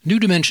New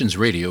Dimensions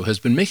Radio has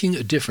been making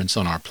a difference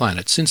on our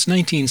planet since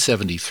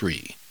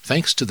 1973,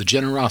 thanks to the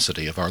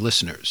generosity of our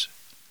listeners.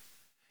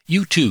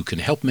 You too can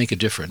help make a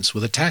difference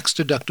with a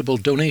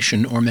tax-deductible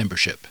donation or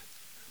membership.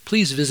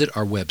 Please visit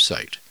our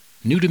website,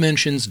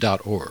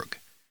 newdimensions.org,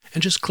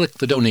 and just click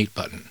the Donate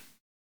button.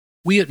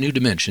 We at New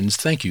Dimensions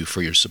thank you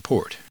for your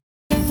support.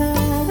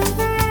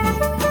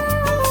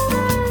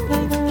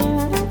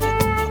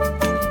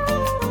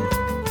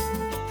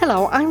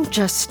 Hello, I'm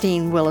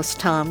Justine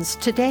Willis-Toms.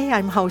 Today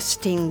I'm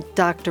hosting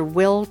Dr.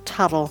 Will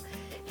Tuttle.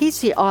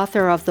 He's the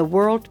author of The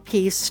World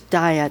Peace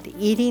Diet,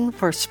 Eating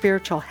for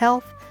Spiritual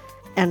Health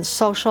and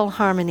Social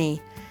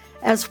Harmony,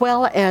 as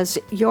well as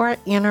Your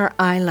Inner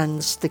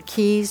Islands, the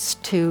Keys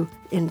to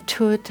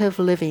Intuitive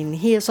Living.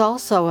 He is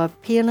also a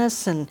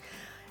pianist and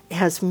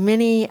has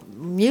many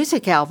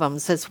music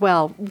albums as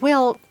well.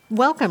 Will,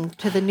 welcome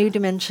to the New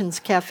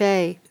Dimensions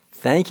Cafe.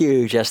 Thank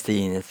you,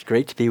 Justine. It's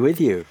great to be with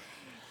you.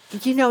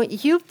 You know,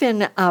 you've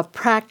been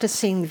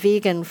practicing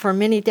vegan for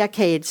many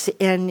decades,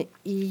 and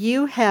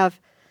you have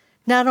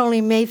not only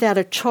made that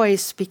a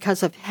choice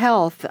because of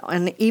health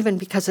and even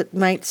because it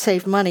might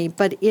save money,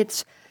 but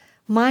it's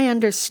my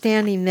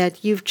understanding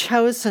that you've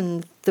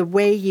chosen the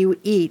way you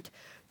eat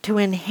to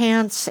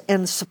enhance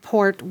and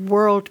support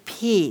world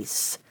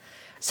peace.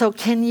 So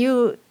can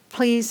you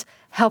please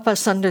help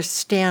us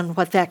understand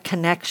what that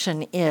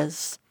connection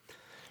is?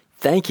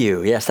 Thank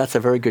you. Yes, that's a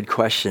very good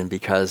question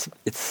because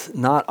it's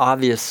not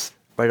obvious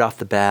right off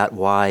the bat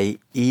why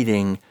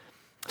eating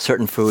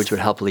certain foods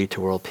would help lead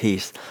to world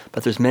peace.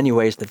 But there's many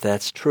ways that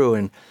that's true.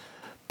 And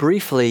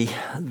briefly,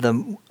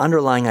 the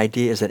underlying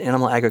idea is that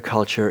animal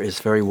agriculture is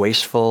very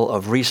wasteful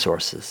of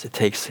resources. It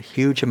takes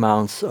huge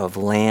amounts of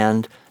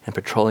land and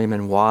petroleum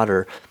and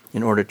water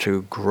in order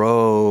to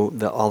grow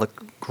all the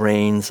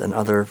grains and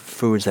other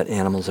foods that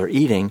animals are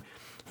eating.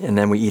 And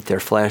then we eat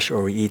their flesh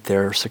or we eat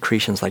their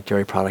secretions like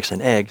dairy products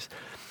and eggs.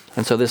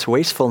 And so this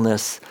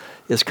wastefulness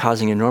is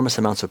causing enormous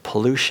amounts of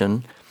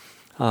pollution,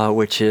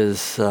 which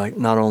is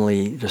not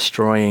only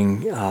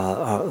destroying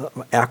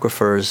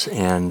aquifers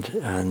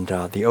and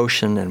the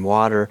ocean and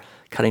water,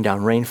 cutting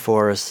down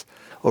rainforests,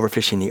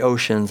 overfishing the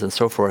oceans and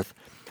so forth,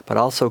 but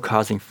also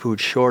causing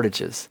food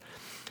shortages.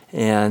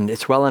 And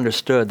it's well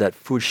understood that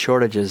food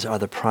shortages are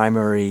the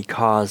primary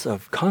cause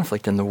of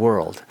conflict in the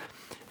world.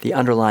 The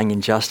underlying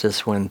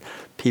injustice when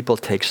people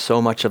take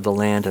so much of the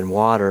land and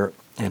water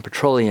and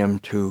petroleum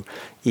to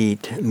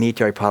eat meat,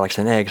 dairy products,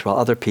 and eggs, while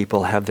other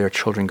people have their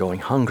children going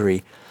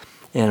hungry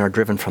and are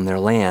driven from their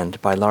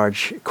land by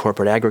large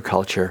corporate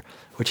agriculture,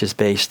 which is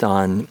based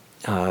on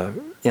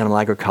animal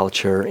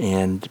agriculture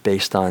and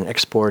based on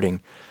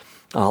exporting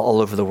all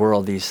over the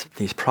world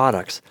these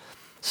products.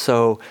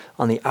 So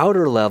on the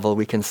outer level,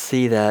 we can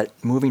see that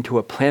moving to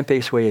a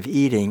plant-based way of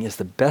eating is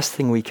the best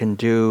thing we can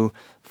do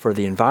for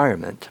the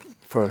environment,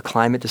 for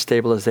climate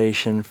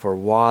destabilization, for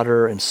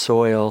water and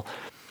soil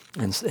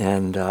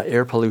and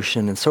air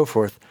pollution and so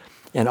forth,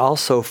 and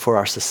also for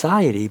our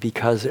society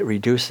because it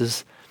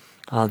reduces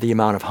the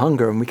amount of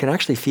hunger, and we can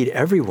actually feed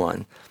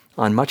everyone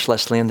on much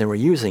less land than we're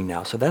using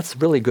now. So that's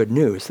really good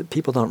news, that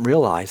people don't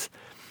realize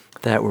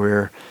that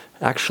we're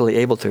actually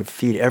able to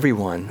feed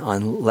everyone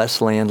on less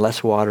land,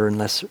 less water, and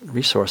less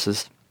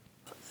resources.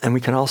 And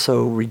we can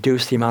also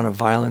reduce the amount of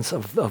violence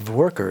of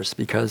workers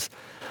because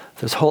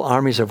there's whole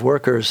armies of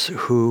workers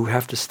who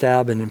have to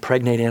stab and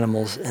impregnate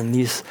animals, and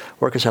these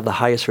workers have the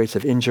highest rates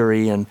of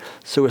injury and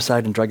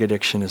suicide and drug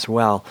addiction as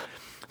well.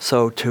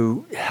 So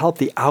to help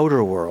the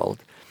outer world,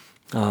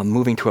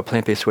 moving to a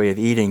plant-based way of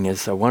eating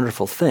is a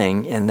wonderful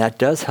thing, and that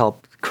does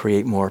help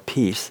create more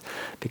peace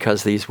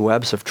because these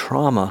webs of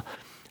trauma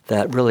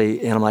that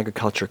really animal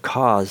agriculture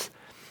cause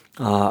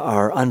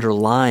are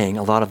underlying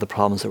a lot of the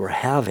problems that we're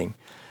having.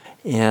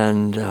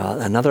 And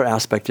another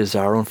aspect is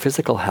our own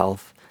physical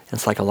health and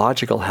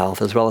psychological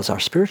health, as well as our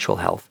spiritual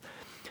health,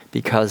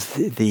 because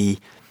the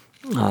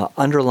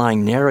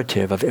underlying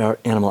narrative of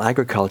animal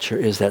agriculture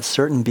is that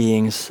certain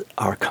beings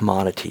are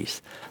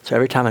commodities. So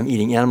every time I'm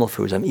eating animal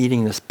foods, I'm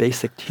eating this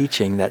basic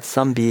teaching that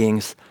some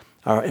beings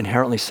are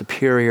inherently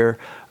superior,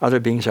 other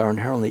beings are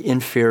inherently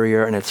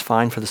inferior, and it's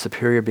fine for the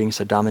superior beings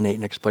to dominate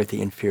and exploit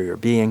the inferior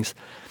beings.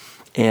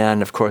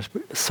 And of course,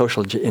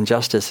 social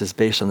injustice is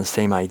based on the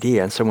same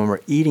idea. And so when we're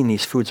eating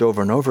these foods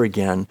over and over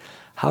again,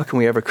 how can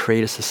we ever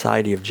create a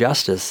society of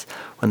justice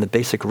when the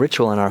basic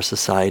ritual in our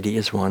society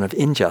is one of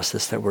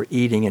injustice that we're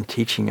eating and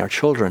teaching our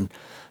children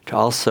to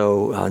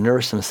also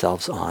nourish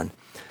themselves on?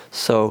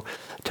 So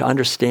to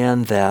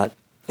understand that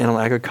animal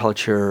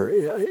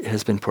agriculture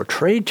has been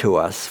portrayed to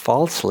us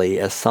falsely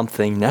as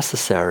something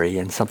necessary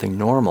and something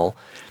normal,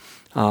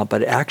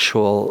 but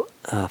actual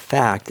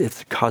fact,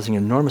 it's causing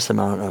an enormous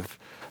amount of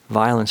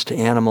violence to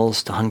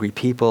animals, to hungry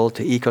people,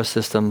 to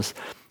ecosystems,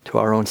 to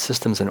our own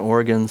systems and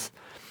organs,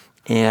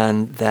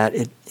 and that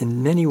it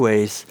in many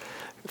ways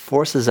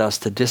forces us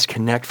to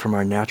disconnect from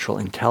our natural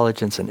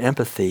intelligence and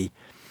empathy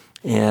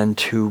and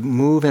to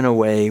move in a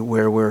way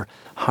where we're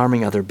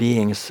harming other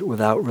beings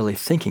without really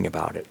thinking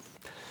about it.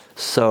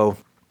 So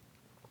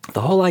the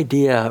whole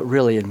idea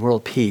really in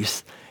world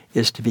peace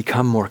is to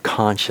become more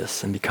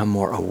conscious and become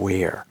more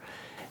aware,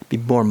 be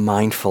more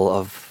mindful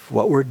of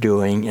what we're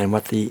doing and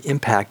what the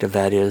impact of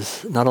that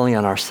is, not only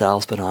on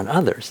ourselves, but on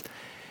others.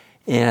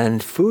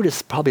 And food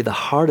is probably the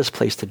hardest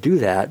place to do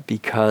that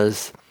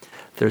because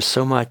there's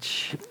so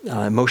much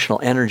emotional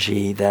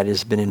energy that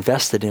has been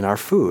invested in our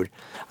food.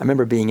 I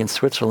remember being in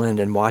Switzerland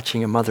and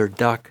watching a mother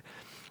duck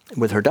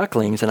with her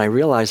ducklings, and I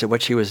realized that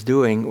what she was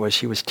doing was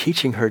she was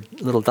teaching her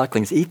little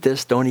ducklings, eat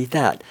this, don't eat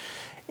that.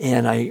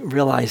 And I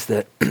realized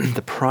that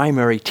the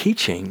primary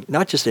teaching,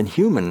 not just in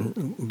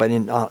human, but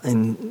in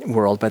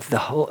world, but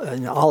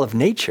in all of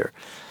nature,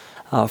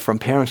 from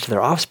parents to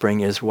their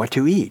offspring, is what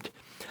to eat.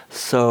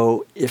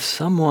 So if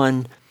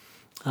someone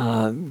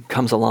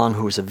comes along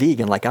who's a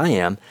vegan, like I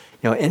am,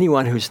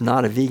 anyone who's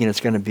not a vegan is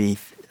going to be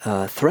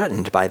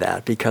threatened by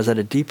that, because at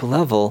a deep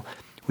level,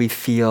 we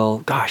feel,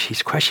 gosh,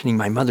 he's questioning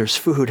my mother's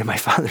food and my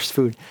father's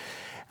food.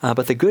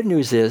 But the good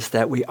news is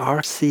that we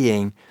are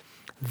seeing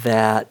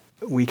that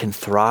we can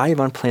thrive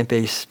on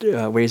plant-based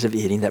ways of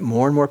eating, that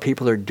more and more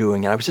people are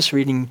doing. And I was just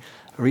reading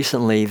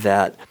recently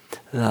that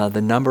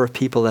the number of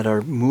people that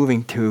are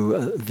moving to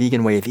a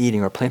vegan way of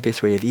eating or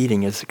plant-based way of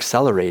eating is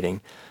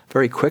accelerating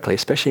very quickly,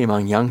 especially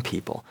among young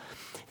people.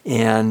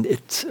 And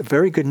it's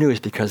very good news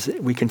because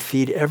we can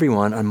feed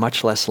everyone on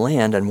much less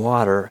land and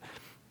water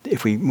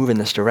if we move in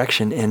this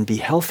direction and be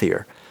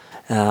healthier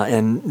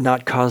and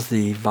not cause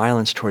the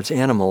violence towards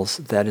animals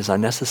that is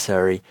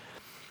unnecessary.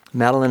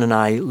 Madeleine and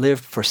I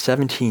lived for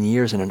 17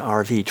 years in an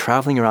RV,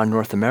 traveling around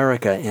North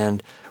America,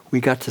 and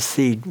we got to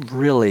see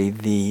really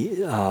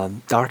the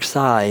dark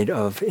side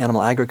of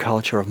animal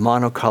agriculture, of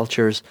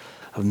monocultures,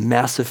 of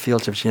massive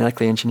fields of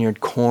genetically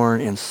engineered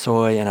corn and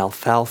soy and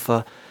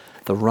alfalfa.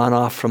 The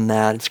runoff from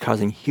that, it's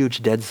causing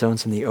huge dead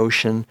zones in the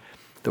ocean.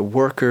 The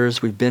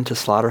workers, we've been to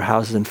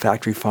slaughterhouses and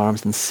factory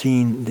farms and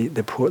seen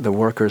the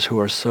workers who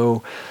are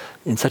so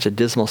in such a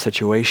dismal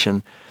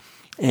situation.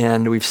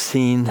 And we've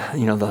seen,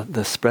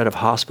 the spread of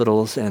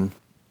hospitals and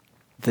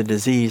the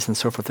disease and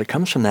so forth that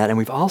comes from that. And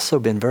we've also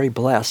been very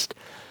blessed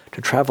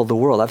to travel the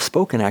world. I've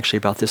spoken actually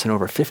about this in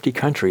over 50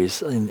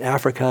 countries, in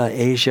Africa,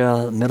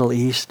 Asia, Middle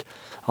East,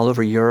 all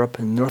over Europe,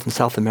 and North and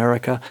South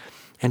America,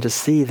 and to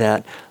see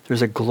that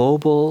there's a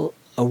global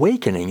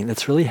awakening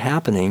that's really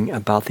happening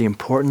about the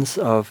importance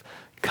of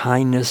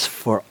kindness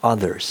for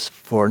others,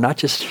 for not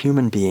just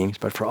human beings,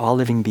 but for all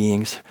living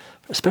beings,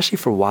 especially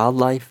for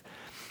wildlife,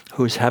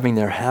 who's having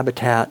their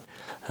habitat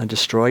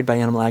destroyed by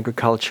animal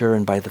agriculture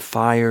and by the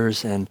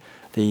fires and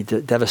the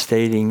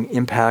devastating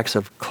impacts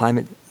of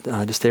climate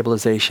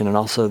destabilization and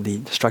also the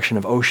destruction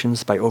of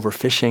oceans by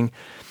overfishing.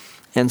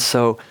 And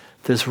so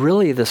there's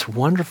really this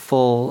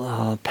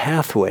wonderful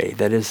pathway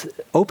that is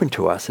open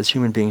to us as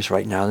human beings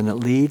right now, and it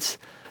leads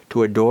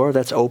to a door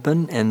that's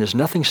open, and there's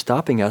nothing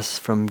stopping us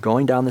from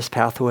going down this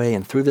pathway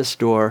and through this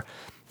door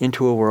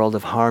into a world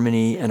of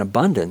harmony and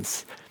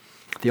abundance.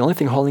 The only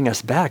thing holding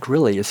us back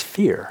really is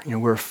fear.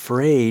 We're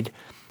afraid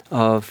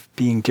of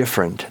being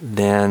different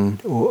than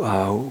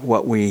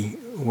what we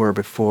were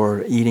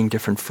before, eating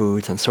different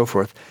foods and so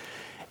forth.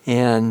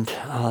 And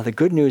the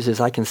good news is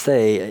I can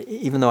say,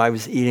 even though I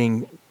was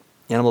eating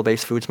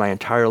animal-based foods my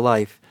entire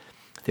life,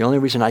 the only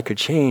reason I could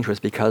change was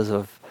because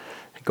of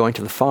going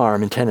to the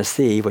farm in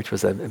Tennessee, which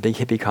was a big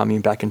hippie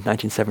commune back in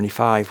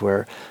 1975,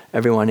 where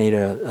everyone ate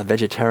a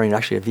vegetarian,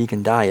 actually a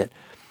vegan diet.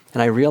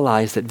 And I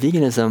realized that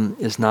veganism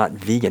is not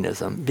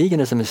veganism.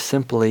 Veganism is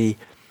simply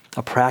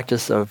a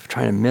practice of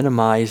trying to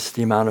minimize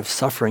the amount of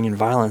suffering and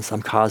violence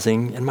I'm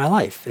causing in my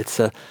life. It's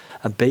a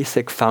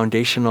basic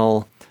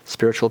foundational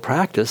spiritual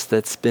practice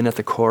that's been at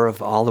the core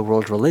of all the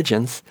world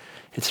religions.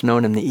 It's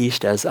known in the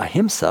East as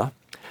ahimsa,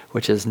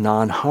 which is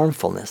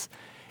non-harmfulness.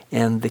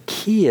 And the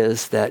key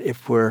is that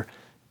if we're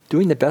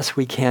doing the best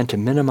we can to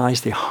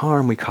minimize the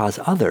harm we cause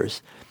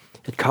others,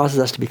 it causes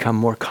us to become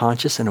more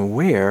conscious and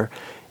aware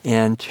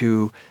and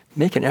to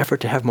make an effort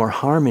to have more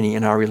harmony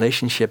in our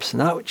relationships,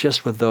 not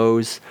just with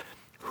those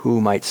who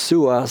might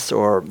sue us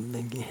or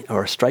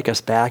strike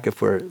us back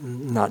if we're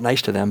not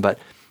nice to them, but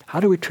how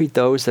do we treat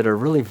those that are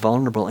really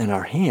vulnerable in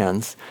our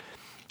hands?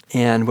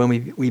 And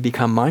when we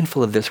become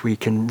mindful of this, we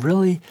can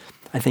really,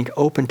 I think,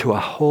 open to a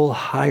whole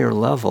higher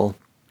level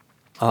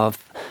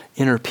of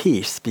inner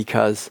peace,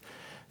 because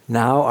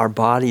now our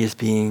body is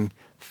being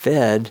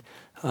fed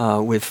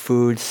with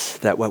foods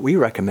that what we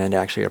recommend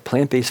actually are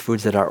plant-based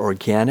foods that are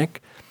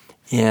organic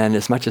and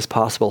as much as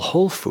possible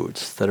whole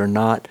foods that are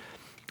not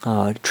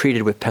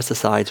treated with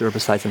pesticides,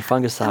 herbicides, and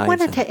fungicides. I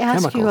wanted to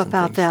ask you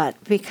about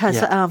that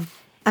because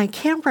I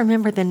can't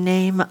remember the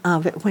name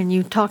of it when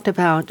you talked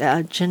about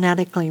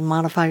genetically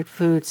modified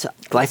foods.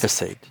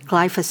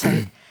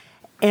 Glyphosate.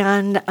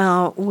 And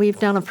we've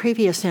done a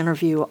previous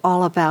interview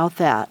all about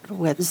that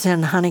with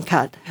Zen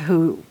Honeycutt,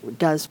 who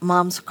does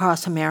Moms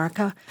Across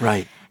America.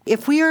 Right.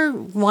 If we are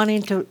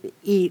wanting to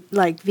eat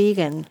like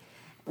vegan,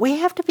 we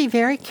have to be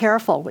very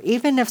careful.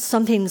 Even if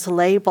something's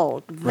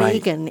labeled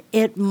vegan,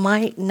 it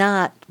might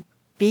not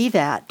be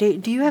that.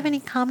 Do you have any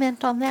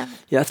comment on that?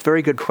 Yeah, that's a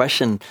very good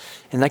question.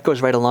 And that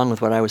goes right along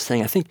with what I was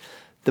saying. I think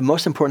the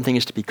most important thing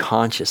is to be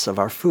conscious of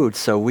our food.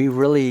 So we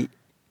really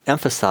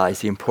emphasize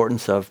the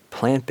importance of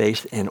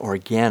plant-based and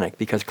organic,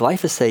 because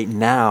glyphosate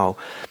now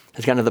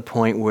has gotten to the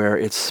point where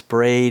it's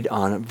sprayed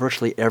on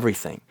virtually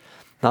everything.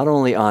 Not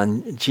only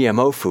on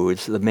GMO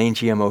foods, the main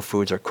GMO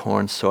foods are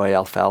corn, soy,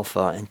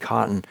 alfalfa, and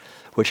cotton,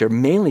 which are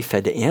mainly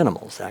fed to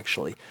animals,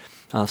 actually.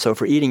 So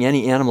if we're eating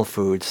any animal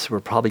foods,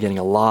 we're probably getting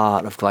a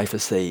lot of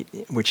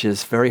glyphosate, which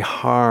is very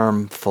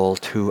harmful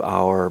to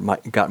our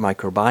gut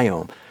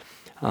microbiome.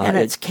 And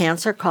it's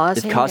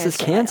cancer-causing? It causes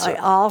cancer.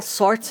 All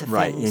sorts of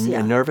things.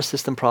 And nervous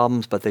system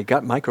problems, but the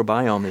gut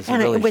microbiome is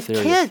really with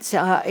serious. Kids,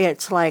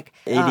 it's like...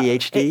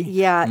 ADHD?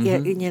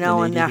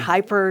 And they're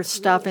hyper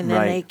stuff, and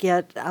then they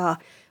get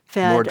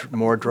fed...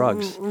 More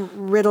drugs.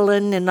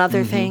 Ritalin and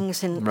other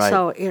things, and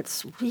so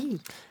it's...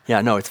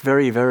 It's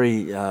very,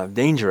 very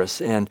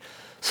dangerous. And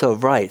so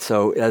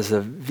as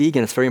a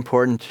vegan, it's very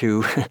important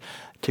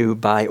to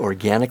buy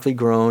organically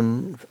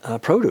grown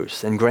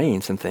produce and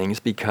grains and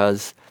things,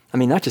 because...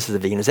 not just as a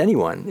vegan, as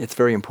anyone, it's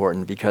very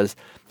important, because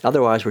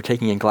otherwise we're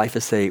taking in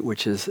glyphosate,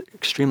 which is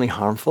extremely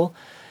harmful,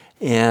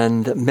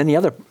 and many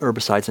other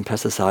herbicides and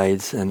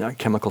pesticides and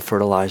chemical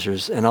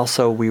fertilizers. And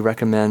also we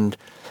recommend,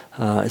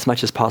 as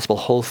much as possible,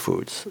 whole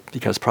foods,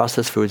 because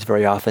processed foods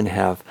very often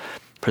have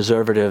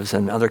preservatives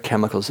and other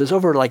chemicals. There's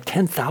over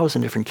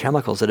 10,000 different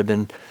chemicals that have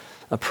been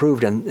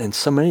approved, and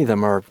so many of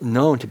them are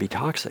known to be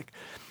toxic.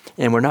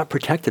 And we're not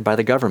protected by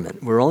the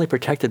government. We're only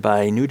protected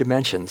by New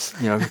Dimensions,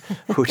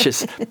 which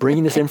is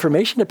bringing this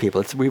information to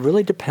people. We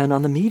really depend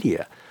on the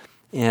media.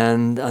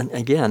 And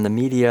again, the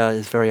media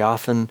is very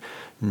often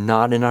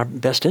not in our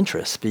best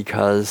interests,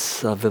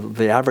 because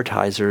the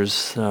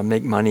advertisers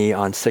make money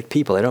on sick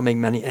people. They don't make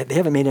money. They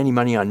haven't made any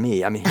money on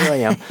me. Here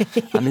I am.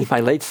 I'm in my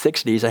late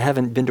 60s. I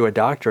haven't been to a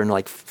doctor in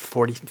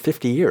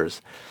 50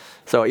 years.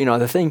 So,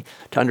 the thing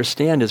to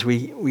understand is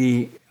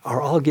we are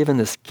all given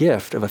this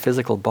gift of a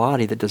physical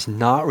body that does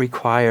not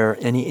require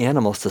any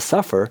animals to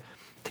suffer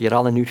to get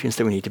all the nutrients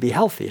that we need to be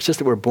healthy. It's just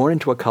that we're born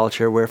into a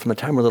culture where from the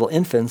time we're little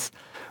infants,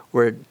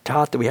 we're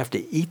taught that we have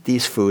to eat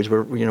these foods.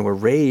 We're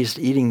raised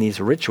eating these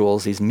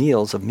rituals, these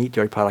meals of meat,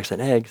 dairy products,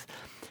 and eggs.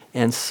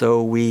 And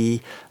so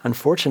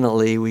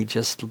unfortunately, we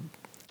just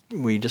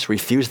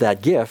refuse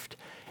that gift.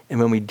 And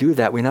when we do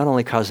that, we not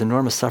only cause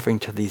enormous suffering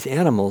to these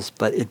animals,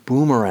 but it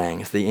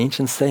boomerangs. The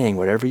ancient saying,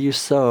 whatever you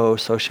sow,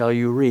 so shall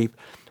you reap.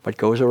 What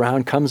goes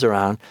around comes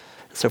around.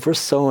 So if we're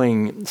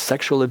sowing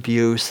sexual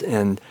abuse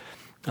and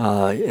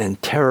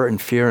terror and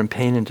fear and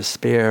pain and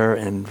despair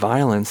and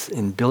violence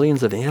in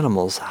billions of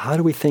animals, how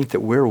do we think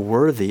that we're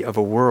worthy of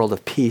a world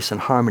of peace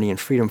and harmony and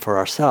freedom for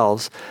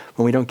ourselves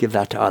when we don't give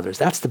that to others?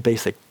 That's the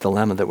basic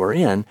dilemma that we're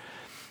in,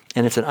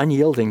 and it's an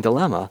unyielding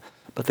dilemma.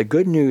 But the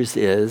good news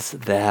is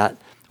that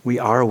we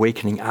are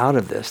awakening out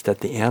of this, that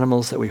the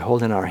animals that we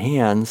hold in our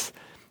hands,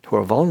 who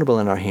are vulnerable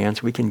in our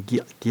hands, we can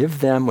give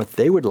them what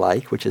they would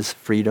like, which is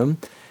freedom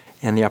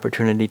and the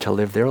opportunity to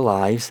live their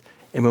lives.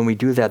 And when we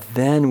do that,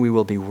 then we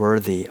will be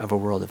worthy of a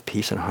world of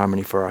peace and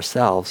harmony for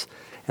ourselves.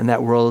 And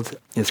that world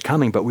is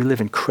coming, but we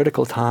live in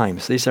critical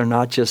times. These are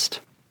not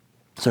just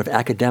sort of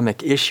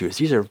academic issues.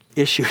 These are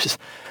issues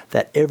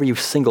that every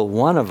single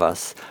one of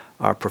us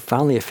are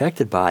profoundly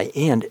affected by,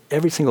 and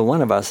every single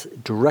one of us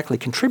directly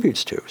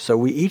contributes to. So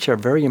we each are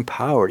very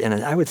empowered. And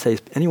I would say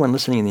anyone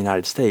listening in the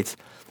United States,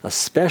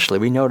 especially,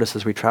 we notice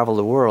as we travel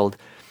the world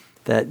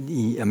that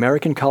the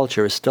American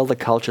culture is still the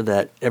culture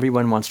that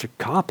everyone wants to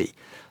copy.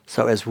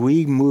 So as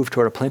we move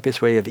toward a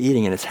plant-based way of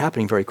eating, and it's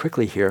happening very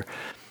quickly here,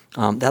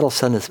 that'll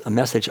send us a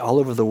message all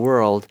over the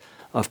world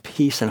of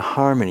peace and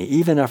harmony.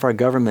 Even if our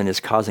government is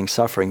causing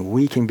suffering,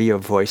 we can be a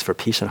voice for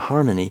peace and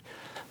harmony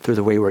through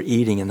the way we're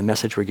eating and the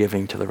message we're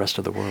giving to the rest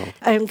of the world.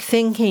 I'm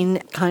thinking,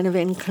 kind of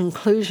in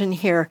conclusion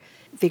here,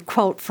 the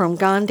quote from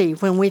Gandhi,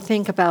 when we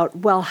think about,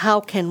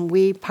 how can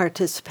we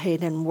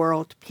participate in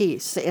world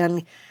peace?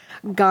 And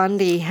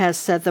Gandhi has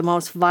said the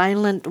most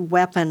violent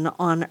weapon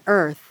on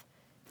earth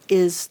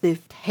is the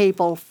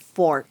table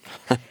fork.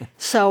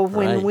 So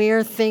when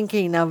we're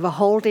thinking of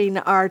holding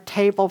our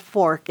table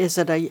fork, is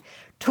it a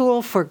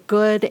tool for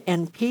good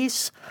and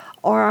peace,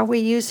 or are we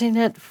using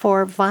it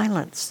for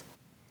violence?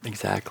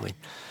 Exactly.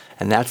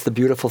 And that's the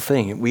beautiful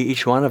thing.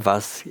 Each one of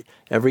us,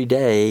 every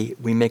day,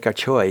 we make our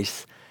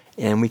choice.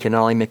 And we can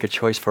not only make a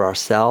choice for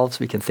ourselves,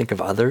 we can think of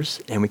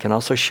others, and we can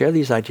also share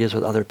these ideas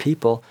with other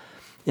people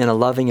in a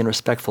loving and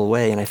respectful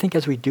way. And I think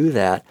as we do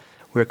that,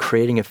 we're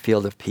creating a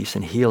field of peace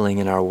and healing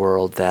in our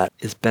world that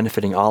is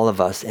benefiting all of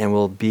us and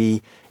will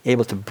be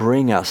able to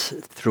bring us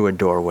through a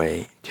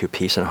doorway to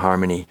peace and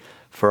harmony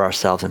for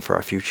ourselves and for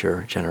our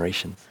future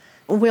generations.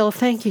 Will,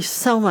 thank you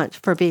so much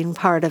for being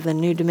part of the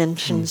New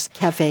Dimensions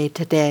Cafe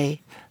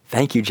today.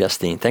 Thank you,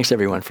 Justine. Thanks,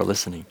 everyone, for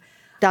listening.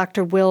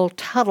 Dr. Will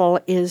Tuttle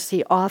is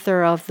the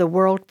author of The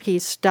World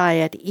Peace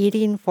Diet,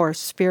 Eating for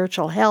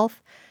Spiritual Health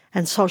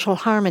and Social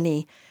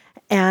Harmony,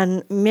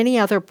 and many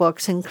other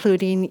books,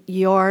 including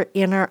Your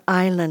Inner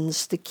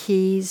Islands, The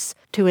Keys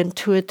to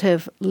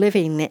Intuitive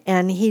Living.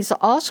 And he's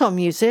also a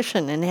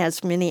musician and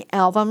has many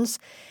albums.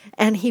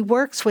 And he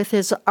works with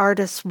his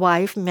artist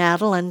wife,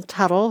 Madeleine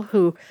Tuttle,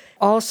 who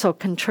also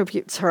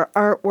contributes her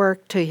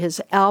artwork to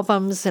his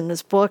albums and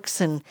his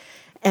books. And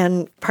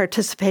and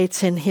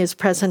participates in his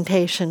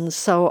presentations.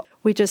 So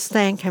we just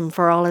thank him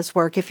for all his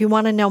work. If you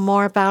want to know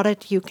more about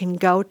it, you can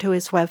go to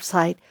his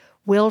website,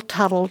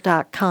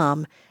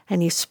 willtuttle.com,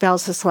 and he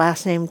spells his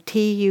last name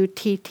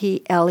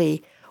Tuttle,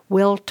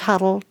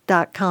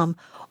 willtuttle.com.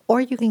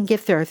 Or you can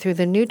get there through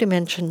the New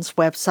Dimensions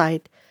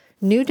website,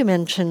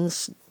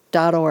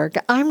 newdimensions.org.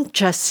 I'm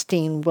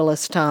Justine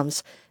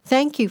Willis-Toms.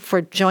 Thank you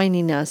for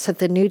joining us at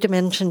the New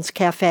Dimensions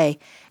Cafe.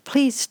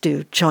 Please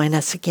do join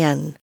us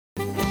again.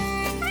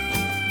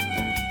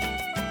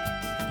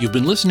 You've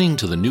been listening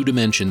to the New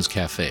Dimensions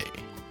Cafe.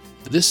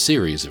 This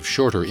series of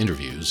shorter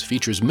interviews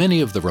features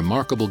many of the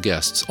remarkable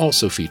guests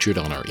also featured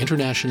on our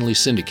internationally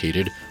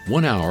syndicated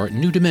one-hour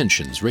New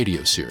Dimensions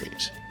radio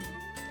series.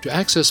 To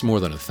access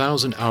more than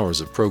 1,000 hours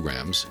of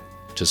programs,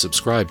 to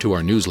subscribe to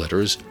our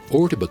newsletters,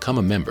 or to become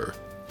a member,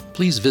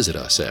 please visit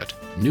us at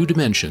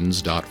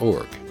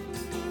newdimensions.org.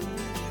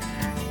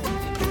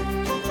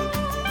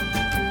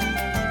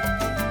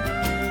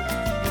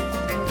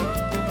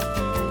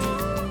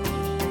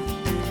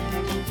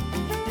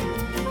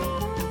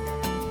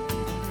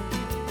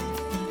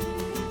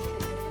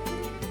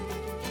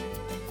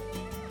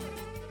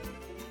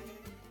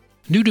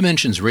 New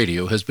Dimensions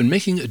Radio has been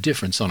making a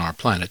difference on our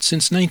planet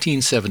since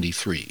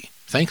 1973,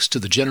 thanks to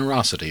the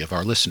generosity of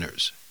our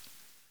listeners.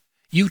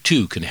 You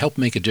too can help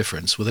make a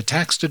difference with a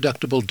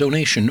tax-deductible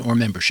donation or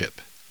membership.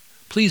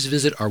 Please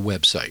visit our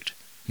website,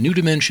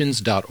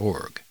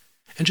 newdimensions.org,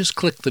 and just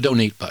click the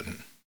Donate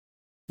button.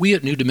 We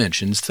at New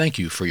Dimensions thank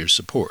you for your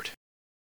support.